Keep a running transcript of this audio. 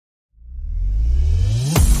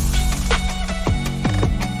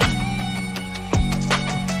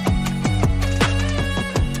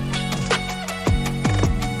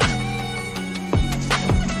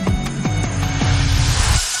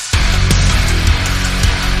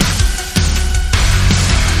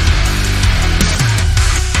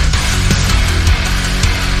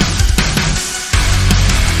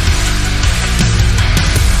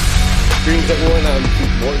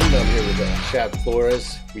Shad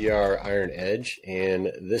Flores. We are Iron Edge,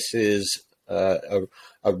 and this is a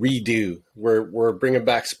redo. We're bringing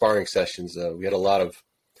back Sparring Sessions. We had a lot of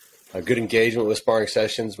good engagement with Sparring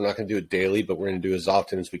Sessions. We're not going to do it daily, but we're going to do it as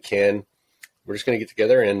often as we can. We're just going to get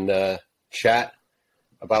together and chat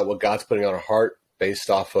about what God's putting on our heart based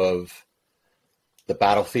off of the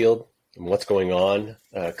battlefield and what's going on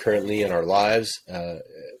currently in our lives.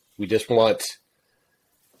 We just want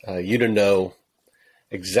you to know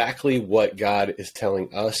exactly what God is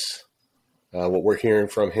telling us, what we're hearing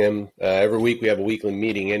from him. Every week we have a weekly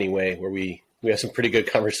meeting anyway, where we have some pretty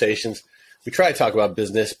good conversations. We try to talk about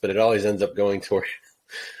business, but it always ends up going toward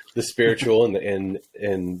the spiritual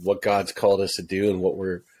and what God's called us to do and what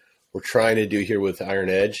we're trying to do here with Iron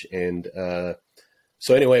Edge. And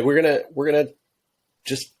so anyway, we're gonna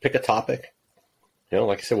just pick a topic,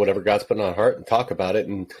 like I said, whatever God's putting on our heart, and talk about it.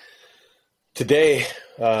 And today,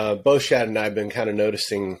 both Shad and I have been kind of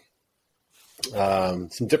noticing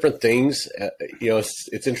some different things.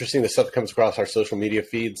 It's interesting, the stuff that comes across our social media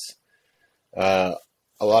feeds. A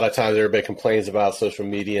lot of times everybody complains about social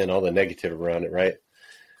media and all the negative around it, right?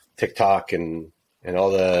 TikTok and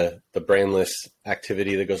all the brainless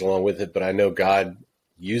activity that goes along with it. But I know God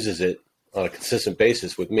uses it on a consistent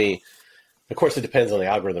basis with me. Of course, it depends on the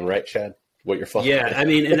algorithm, right, Shad? What you're following. Yeah, I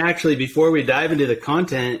mean, and actually, before we dive into the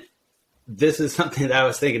content, this is something that I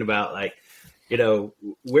was thinking about. Like,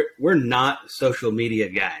 we're not social media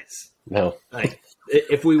guys. No. Like,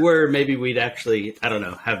 if we were, maybe we'd actually, I don't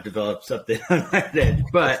know, have developed something on that end.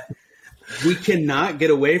 But we cannot get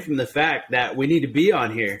away from the fact that we need to be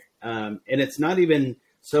on here. And it's not even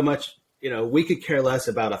so much, we could care less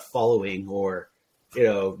about a following or,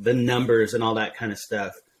 the numbers and all that kind of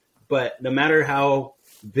stuff. But no matter how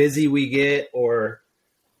busy we get, or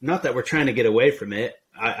not that we're trying to get away from it,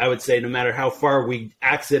 I would say no matter how far we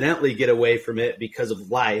accidentally get away from it because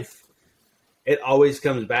of life, it always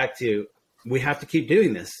comes back to, we have to keep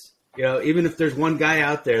doing this, even if there's one guy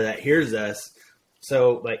out there that hears us.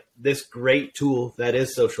 So like this great tool that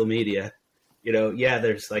is social media,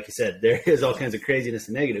 there's, like you said, there is all kinds of craziness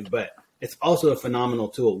and negative, but it's also a phenomenal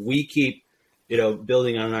tool. We keep,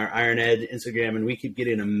 building on our Iron Edge Instagram, and we keep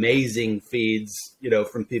getting amazing feeds,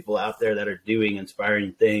 from people out there that are doing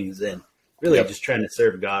inspiring things and really just trying to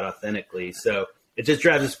serve God authentically. So it just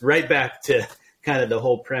drives us right back to kind of the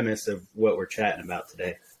whole premise of what we're chatting about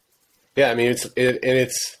today. Yeah, I mean,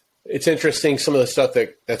 it's interesting, some of the stuff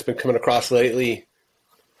that's been coming across lately.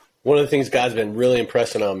 One of the things God's been really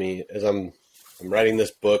impressing on me is I'm writing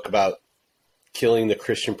this book about killing the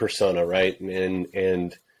Christian persona, right?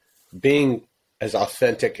 And being as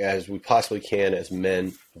authentic as we possibly can as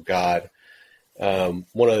men of God.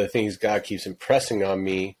 One of the things God keeps impressing on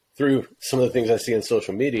me through some of the things I see on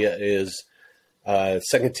social media is 2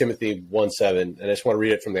 Timothy 1:7. And I just want to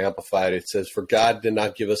read it from the Amplified. It says, "For God did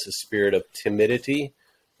not give us a spirit of timidity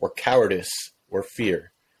or cowardice or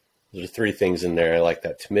fear." There's three things in there. I like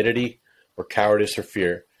that. Timidity or cowardice or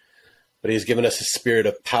fear. But he's given us a spirit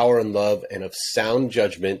of power and love and of sound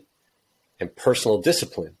judgment and personal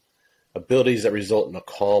discipline, abilities that result in a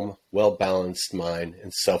calm, well-balanced mind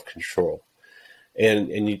and self-control.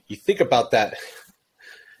 And you think about that,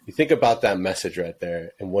 message right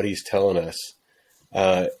there and what he's telling us.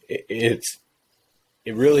 It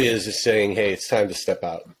really is just saying, hey, it's time to step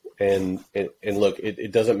out. And look,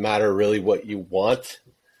 it doesn't matter really what you want.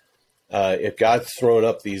 If God's throwing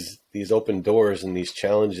up these open doors and these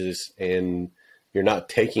challenges and you're not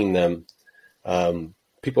taking them,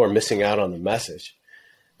 people are missing out on the message.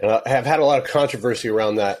 And I have had a lot of controversy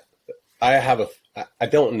around that. I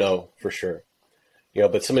don't know for sure,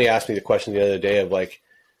 but somebody asked me the question the other day of like,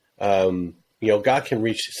 God can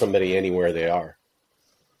reach somebody anywhere they are.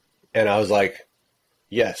 And I was like,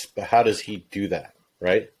 yes, but how does he do that?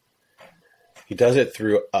 Right? He does it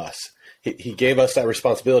through us. He gave us that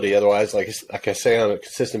responsibility. Otherwise, like I say, on a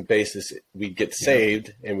consistent basis, we get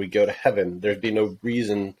saved and we go to heaven. There'd be no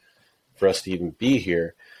reason for us to even be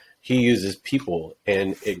here. He uses people,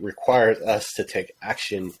 and it requires us to take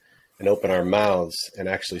action and open our mouths and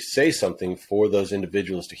actually say something for those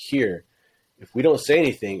individuals to hear. If we don't say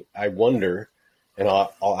anything, I wonder, and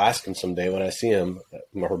I'll ask him someday when I see him,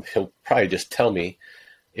 or he'll probably just tell me,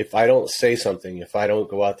 if I don't say something, if I don't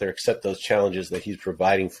go out there, accept those challenges that he's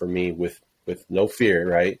providing for me with no fear,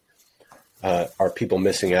 right? Are people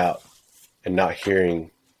missing out and not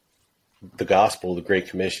hearing the gospel, the Great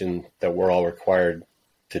Commission that we're all required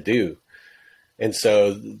to do? And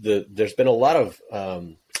so there's been a lot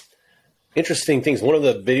of interesting things. One of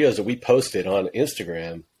the videos that we posted on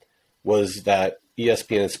Instagram was that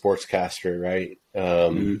ESPN sportscaster, right?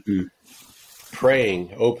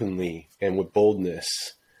 Praying openly and with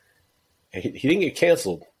boldness he didn't get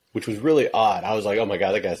canceled, which was really odd. I was like, oh my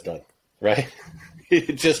God, that guy's done. Right. We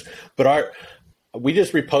just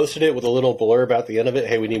reposted it with a little blurb at the end of it.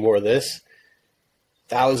 Hey, we need more of this.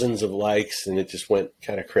 Thousands of likes, and it just went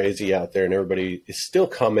kind of crazy out there, and everybody is still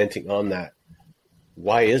commenting on that.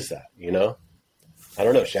 Why is that? You know, I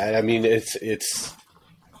don't know, Shad. I mean, it's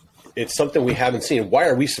something we haven't seen. Why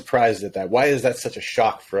are we surprised at that? Why is that such a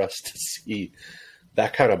shock for us to see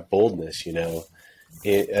that kind of boldness, you know,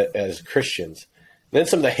 as Christians? And then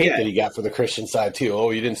some of the hate that he got from the Christian side too.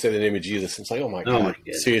 Oh, you didn't say the name of Jesus. It's like, oh my God,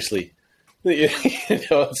 seriously. You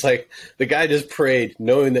know, it's like the guy just prayed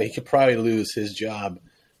knowing that he could probably lose his job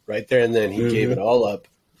right there. And then he gave it all up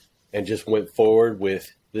and just went forward with,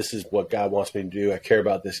 this is what God wants me to do. I care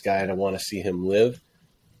about this guy and I want to see him live,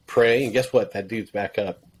 pray. And guess what? That dude's back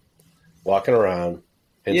up walking around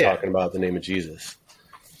and talking about the name of Jesus.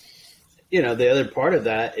 You know, the other part of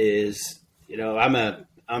that is, you know, I'm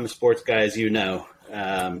a sports guy, as you know,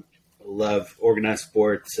 love organized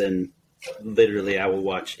sports, and literally I will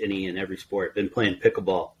watch any and every sport. Been playing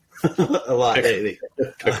pickleball a lot lately.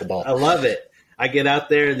 Pickleball. I love it. I get out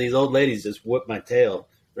there and these old ladies just whoop my tail,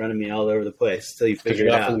 running me all over the place until you figure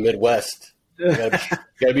it out. From the Midwest. You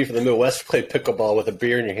gotta be from the Midwest to play pickleball with a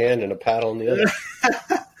beer in your hand and a paddle in the other.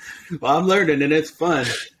 Well, I'm learning and it's fun.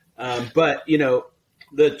 But, you know,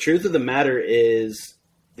 the truth of the matter is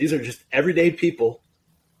these are just everyday people,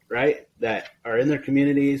 right, that are in their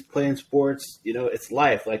communities playing sports. You know, it's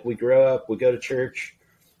life. Like, we grow up, we go to church,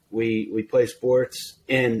 we play sports,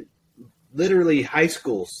 and literally high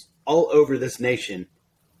schools all over this nation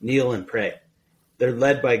kneel and pray. They're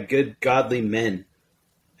led by good, godly men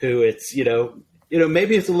who it's, you know,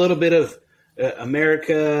 maybe it's a little bit of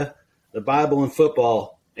America, the Bible, and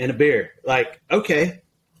football and a beer. Like, okay,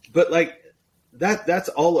 but like that's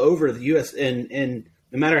all over the U.S. and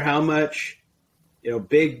no matter how much, you know,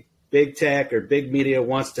 big tech or big media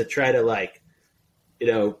wants to try to, like, you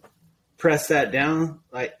know, press that down,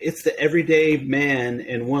 like, it's the everyday man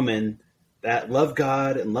and woman that love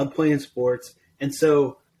God and love playing sports. And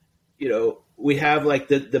so, you know, we have like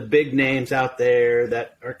the big names out there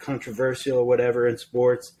that are controversial or whatever in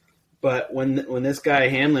sports. But when this guy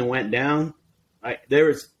Hamlin went down, there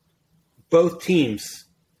was both teams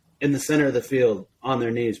in the center of the field on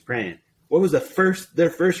their knees praying. What was their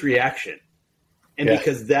first reaction? And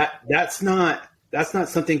because that's not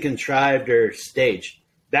something contrived or staged.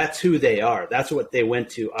 That's who they are. That's what they went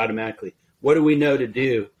to automatically. What do we know to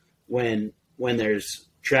do when there's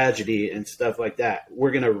tragedy and stuff like that?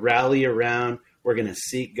 We're going to rally around. We're going to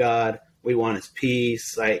seek God. We want his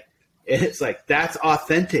peace. Like, it's like, that's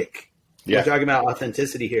authentic. Yeah. We're talking about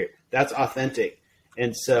authenticity here. That's authentic.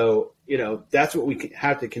 And so, you know, that's what we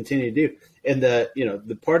have to continue to do. And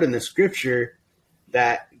the part in the scripture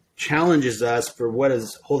that challenges us for what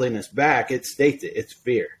is holding us back, it states it. It's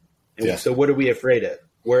fear. And so what are we afraid of?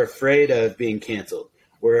 We're afraid of being canceled.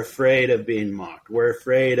 We're afraid of being mocked. We're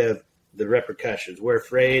afraid of the repercussions. We're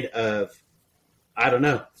afraid of, I don't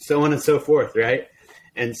know, so on and so forth, right?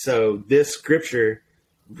 And so this scripture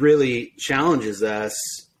really challenges us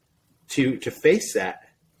to face that,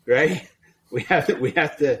 right? We have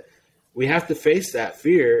to face that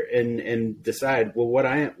fear and decide, well, what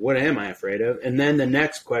am I afraid of? And then the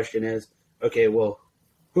next question is, okay, well,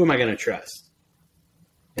 who am I going to trust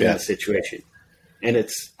in that situation? And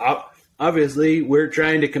it's obviously we're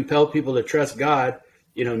trying to compel people to trust God,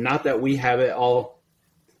 you know, not that we have it all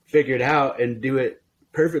figured out and do it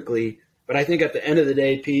perfectly. But I think at the end of the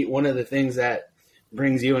day, Pete, one of the things that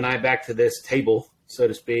brings you and I back to this table, so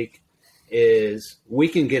to speak, is we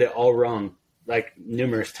can get it all wrong, like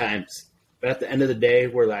numerous times. But at the end of the day,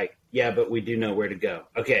 we're like, yeah, but we do know where to go.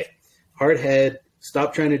 Okay, hard head,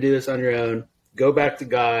 stop trying to do this on your own, go back to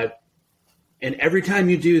God. And every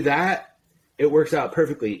time you do that, it works out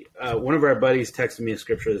perfectly. One of our buddies texted me a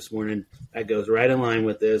scripture this morning that goes right in line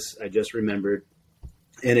with this. I just remembered.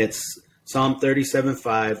 And it's Psalm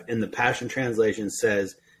 37:5 in the Passion Translation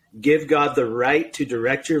says, give God the right to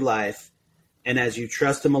direct your life, and as you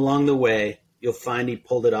trust him along the way, you'll find he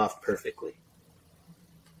pulled it off perfectly.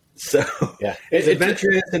 So as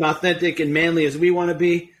adventurous and authentic and manly as we want to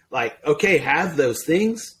be, like, okay, have those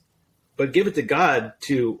things, but give it to God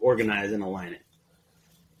to organize and align it.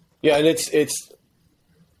 Yeah, and it's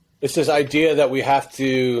this idea that we have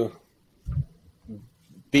to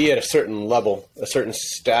be at a certain level, a certain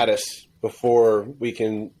status before we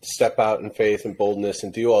can step out in faith and boldness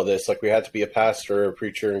and do all this. Like, we have to be a pastor or a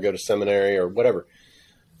preacher and go to seminary or whatever.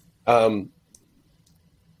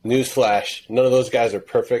 Newsflash, none of those guys are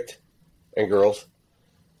perfect, and girls.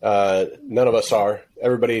 None of us are.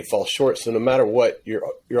 Everybody falls short. So no matter what, you're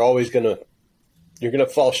always going to you're going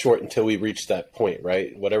to fall short until we reach that point,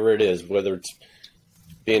 right? Whatever it is, whether it's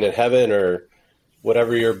being in heaven or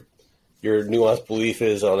whatever your nuanced belief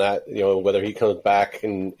is on that, whether he comes back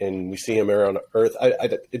and we see him here on earth,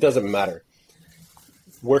 it doesn't matter.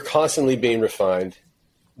 We're constantly being refined.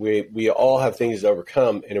 We all have things to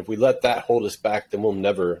overcome. And if we let that hold us back, then we'll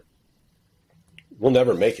never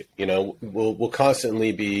make it. We'll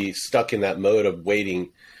constantly be stuck in that mode of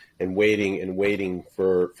waiting and waiting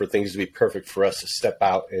for things to be perfect for us to step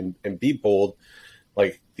out and be bold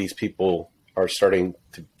like these people are starting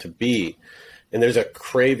to be. And there's a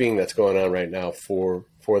craving that's going on right now for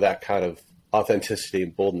that kind of authenticity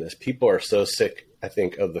and boldness. People are so sick, I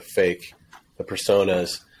think, of the fake, the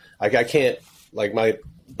personas. I can't,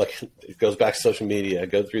 it goes back to social media. I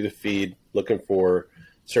go through the feed looking for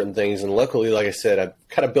certain things. And luckily, like I said, I've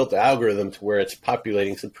kind of built the algorithm to where it's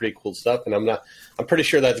populating some pretty cool stuff. And I'm pretty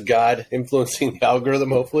sure that's God influencing the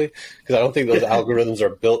algorithm, hopefully, because I don't think those algorithms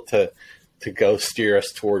are built to go steer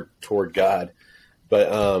us toward God. But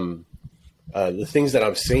the things that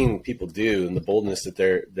I'm seeing people do and the boldness that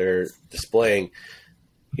they're displaying,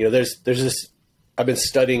 there's this. I've been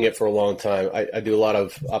studying it for a long time. I do a lot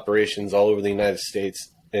of operations all over the United States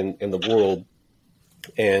and the world,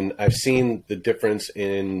 and I've seen the difference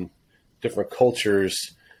in different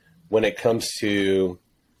cultures when it comes to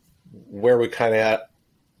where we kind of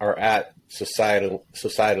are at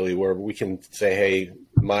societally, where we can say, hey,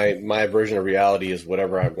 my version of reality is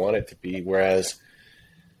whatever I want it to be. Whereas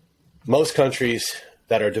most countries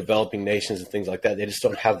that are developing nations and things like that, they just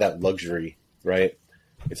don't have that luxury, right?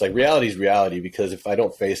 It's like reality is reality, because if I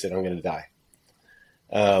don't face it, I'm going to die.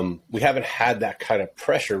 We haven't had that kind of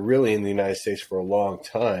pressure really in the United States for a long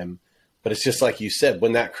time, but it's just like you said,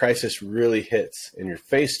 when that crisis really hits and you're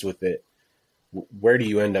faced with it, where do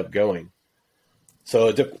you end up going? So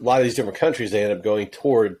a lot of these different countries, they end up going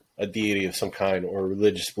toward a deity of some kind or a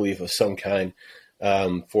religious belief of some kind,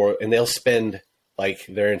 and they'll spend like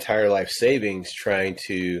their entire life savings trying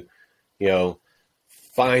to,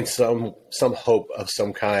 find some hope of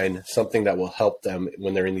some kind, something that will help them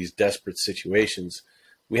when they're in these desperate situations.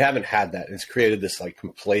 We haven't had that. It's created this like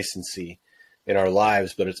complacency in our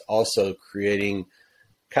lives, but it's also creating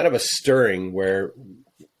kind of a stirring where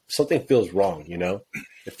something feels wrong.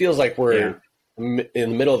 It feels like we're in the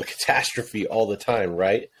middle of a catastrophe all the time,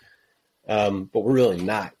 right? But we're really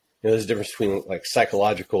not. There's a difference between like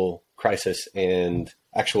psychological crisis and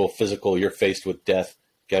actual physical, you're faced with death,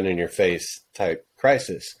 gun in your face type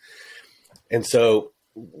crisis. And so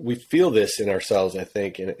we feel this in ourselves, I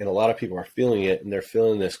think, and a lot of people are feeling it, and they're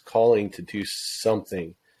feeling this calling to do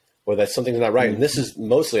something, or that something's not right. And this is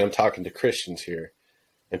mostly, I'm talking to Christians here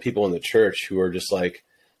and people in the church who are just like,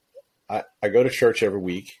 I go to church every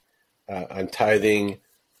week. I'm tithing.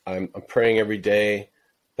 I'm praying every day,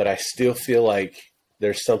 but I still feel like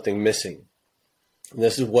there's something missing. And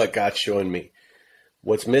this is what God's showing me.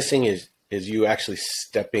 What's missing is you actually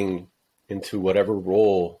stepping into whatever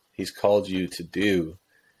role he's called you to do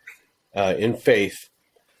in faith,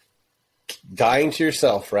 dying to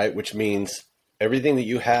yourself, right? Which means everything that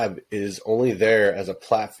you have is only there as a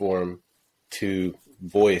platform to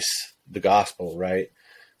voice the gospel, right?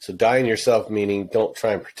 So dying to yourself, meaning don't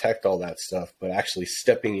try and protect all that stuff, but actually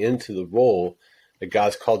stepping into the role that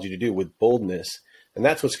God's called you to do with boldness. And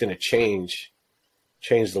that's what's going to change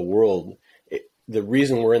the world. The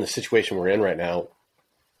reason we're in the situation we're in right now,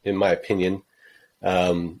 in my opinion,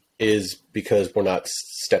 is because we're not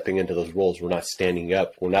stepping into those roles. We're not standing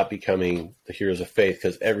up. We're not becoming the heroes of faith,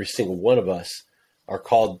 because every single one of us are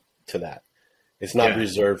called to that. It's not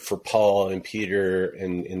reserved for Paul and Peter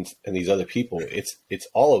and these other people. It's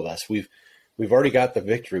all of us. We've already got the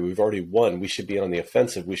victory. We've already won. We should be on the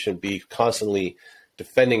offensive. We should be constantly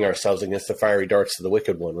defending ourselves against the fiery darts of the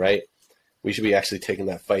wicked one, right? We should be actually taking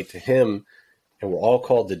that fight to him, and we're all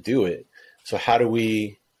called to do it. So how do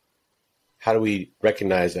we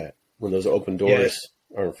recognize that when those open doors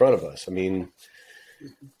are in front of us? I mean,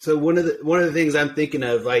 so one of the things I'm thinking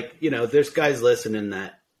of, like, there's guys listening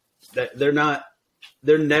that they're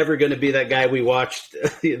never going to be that guy we watched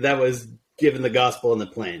that was given the gospel in the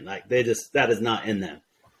plane. Like that is not in them.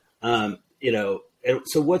 And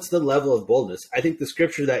so what's the level of boldness? I think the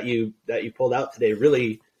scripture that you pulled out today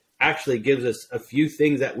really actually gives us a few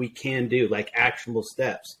things that we can do, like actionable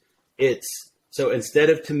steps. So instead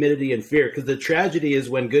of timidity and fear, because the tragedy is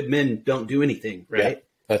when good men don't do anything, right? Yeah,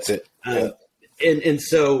 that's it. And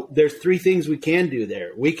so there's three things we can do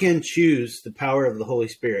there. We can choose the power of the Holy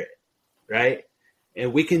Spirit, right?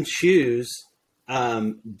 And we can choose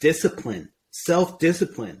discipline,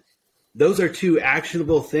 self-discipline. Those are two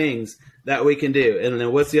actionable things that we can do. And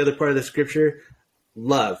then what's the other part of the scripture?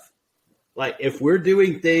 Love. Like if we're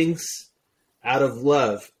doing things out of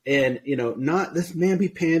love and, not this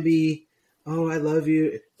mamby-pamby, oh, I love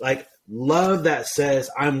you. Like love that says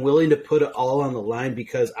I'm willing to put it all on the line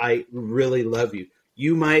because I really love you.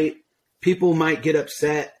 People might get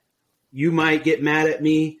upset. You might get mad at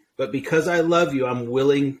me, but because I love you, I'm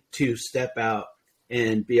willing to step out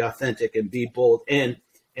and be authentic and be bold and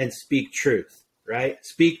speak truth, right?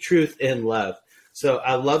 Speak truth in love. So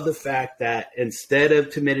I love the fact that instead of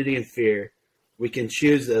timidity and fear, we can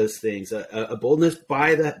choose those things, a boldness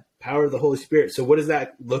by the power of the Holy Spirit. So what does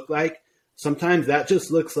that look like? Sometimes that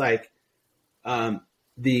just looks like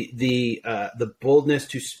the boldness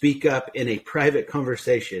to speak up in a private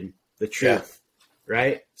conversation, the truth,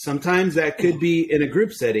 right? Sometimes that could be in a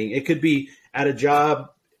group setting. It could be at a job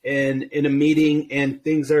and in a meeting and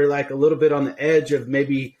things are like a little bit on the edge of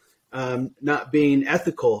maybe not being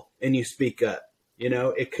ethical and you speak up.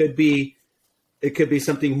 It could be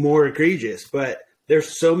something more egregious, but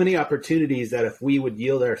there's so many opportunities that if we would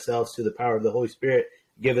yield ourselves to the power of the Holy Spirit,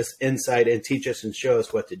 give us insight and teach us and show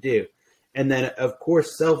us what to do. And then, of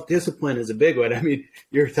course, self-discipline is a big one. I mean,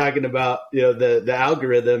 you're talking about, the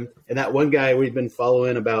algorithm and that one guy we've been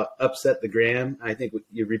following about Upset the Gram. I think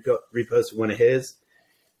you reposted one of his.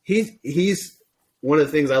 He's one of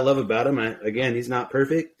the things I love about him. Again, he's not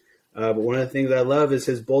perfect. But one of the things I love is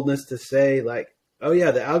his boldness to say like, oh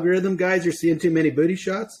yeah, the algorithm guys, you're seeing too many booty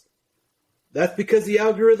shots. That's because the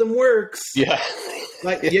algorithm works. Yeah.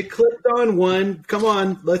 You clicked on one. Come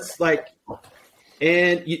on,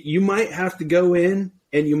 and you might have to go in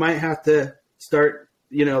and you might have to start,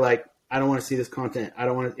 I don't want to see this content. I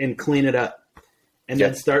don't want to, and clean it up and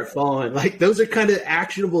then start following. Like those are kind of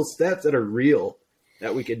actionable steps that are real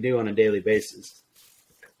that we could do on a daily basis.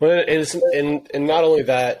 Well, and not only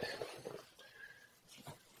that,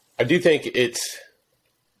 I do think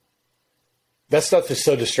that stuff is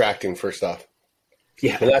so distracting, first off.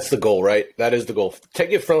 Yeah. And that's the goal, right? That is the goal.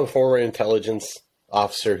 Take it from a former intelligence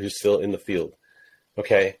officer who's still in the field.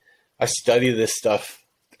 Okay. I study this stuff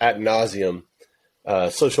ad nauseum,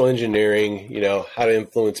 social engineering, how to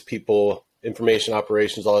influence people, information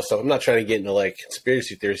operations, all that stuff. I'm not trying to get into like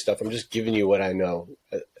conspiracy theory stuff. I'm just giving you what I know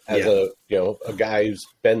as a guy who's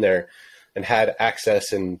been there and had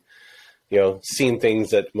access and, seen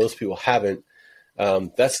things that most people haven't.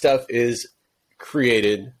 That stuff is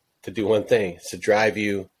created to do one thing. It's to drive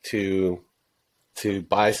you to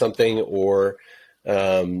buy something, or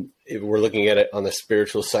if we're looking at it on the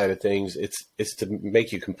spiritual side of things, it's to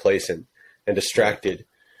make you complacent and distracted.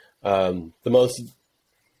 The most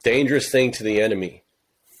dangerous thing to the enemy,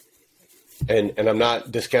 and I'm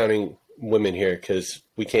not discounting women here because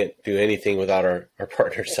we can't do anything without our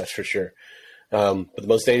partners, that's for sure. But the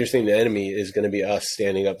most dangerous thing to the enemy is going to be us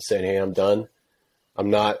standing up and saying, hey, I'm done. I'm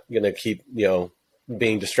not going to keep,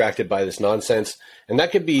 being distracted by this nonsense. And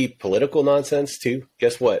that could be political nonsense too.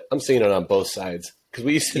 Guess what? I'm seeing it on both sides because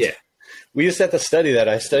we used to have to study that.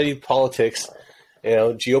 I studied politics,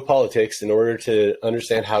 geopolitics in order to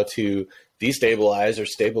understand how to destabilize or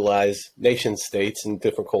stabilize nation states and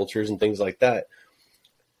different cultures and things like that.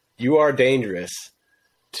 You are dangerous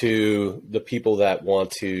to the people that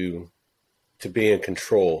want to be in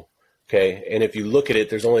control. Okay. And if you look at it,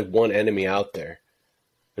 there's only one enemy out there.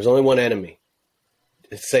 There's only one enemy.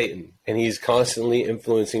 It's Satan. And he's constantly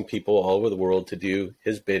influencing people all over the world to do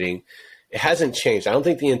his bidding. It hasn't changed. I don't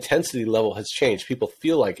think the intensity level has changed. People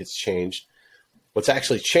feel like it's changed. What's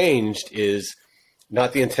actually changed is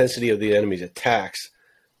not the intensity of the enemy's attacks,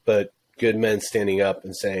 but good men standing up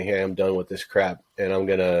and saying, hey, I'm done with this crap. And I'm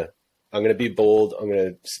going to be bold. I'm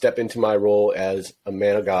going to step into my role as a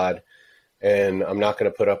man of God. And I'm not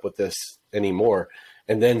going to put up with this anymore.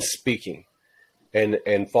 And then speaking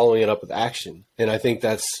and following it up with action. And I think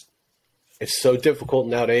it's so difficult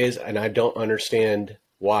nowadays. And I don't understand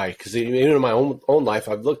why, because even in my own life,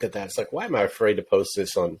 I've looked at that. It's like, why am I afraid to post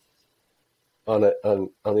this on the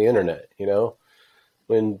internet?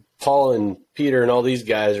 When Paul and Peter and all these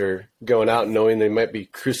guys are going out knowing they might be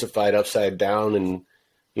crucified upside down and,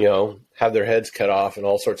 have their heads cut off and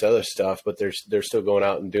all sorts of other stuff, but they're still going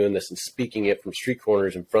out and doing this and speaking it from street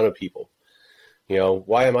corners in front of people.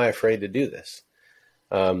 Why am I afraid to do this?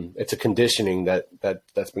 It's a conditioning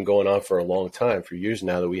that's been going on for a long time, for years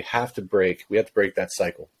now, that we have to break that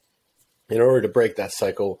cycle. In order to break that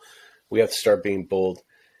cycle, we have to start being bold.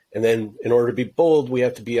 And then in order to be bold, we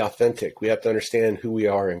have to be authentic. We have to understand who we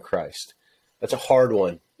are in Christ. That's a hard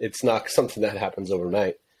one. It's not something that happens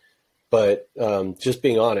overnight. But just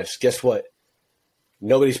being honest, guess what?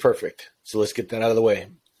 Nobody's perfect. So let's get that out of the way.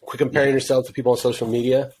 Quit comparing yourself to people on social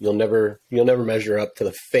media. You'll never measure up to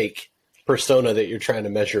the fake persona that you're trying to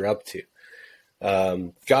measure up to.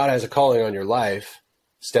 God has a calling on your life,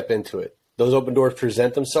 step into it. Those open doors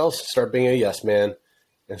present themselves, start being a yes man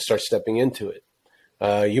and start stepping into it.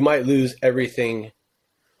 You might lose everything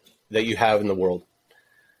that you have in the world.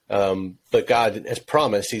 But God has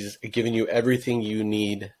promised he's given you everything you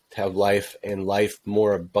need to have life and life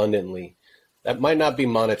more abundantly. That might not be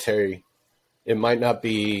monetary. It might not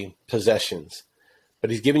be possessions, but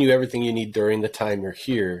he's given you everything you need during the time you're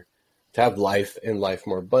here to have life and life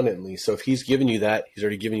more abundantly. So if he's given you that, he's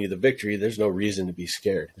already given you the victory. There's no reason to be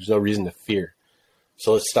scared. There's no reason to fear.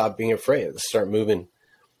 So let's stop being afraid. Let's start moving,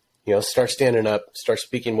 start standing up, start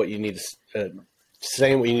speaking what you need to,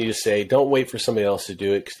 saying what you need to say. Don't wait for somebody else to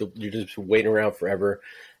do it because you're just waiting around forever.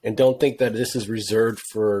 And don't think that this is reserved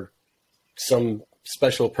for some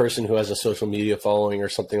special person who has a social media following or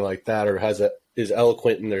something like that, or is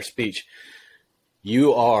eloquent in their speech.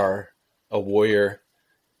 You are a warrior.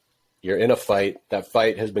 You're in a fight. That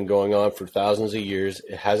fight has been going on for thousands of years.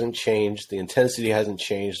 It hasn't changed. The intensity hasn't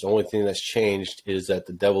changed. The only thing that's changed is that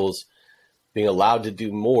the devil's being allowed to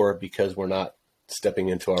do more because we're not stepping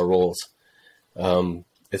into our roles.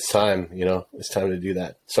 It's time, it's time to do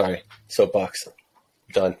that. Sorry, soapbox.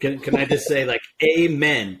 Done. Can I just say,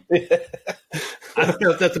 amen? I don't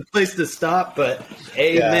know if that's a place to stop, but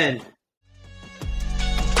amen.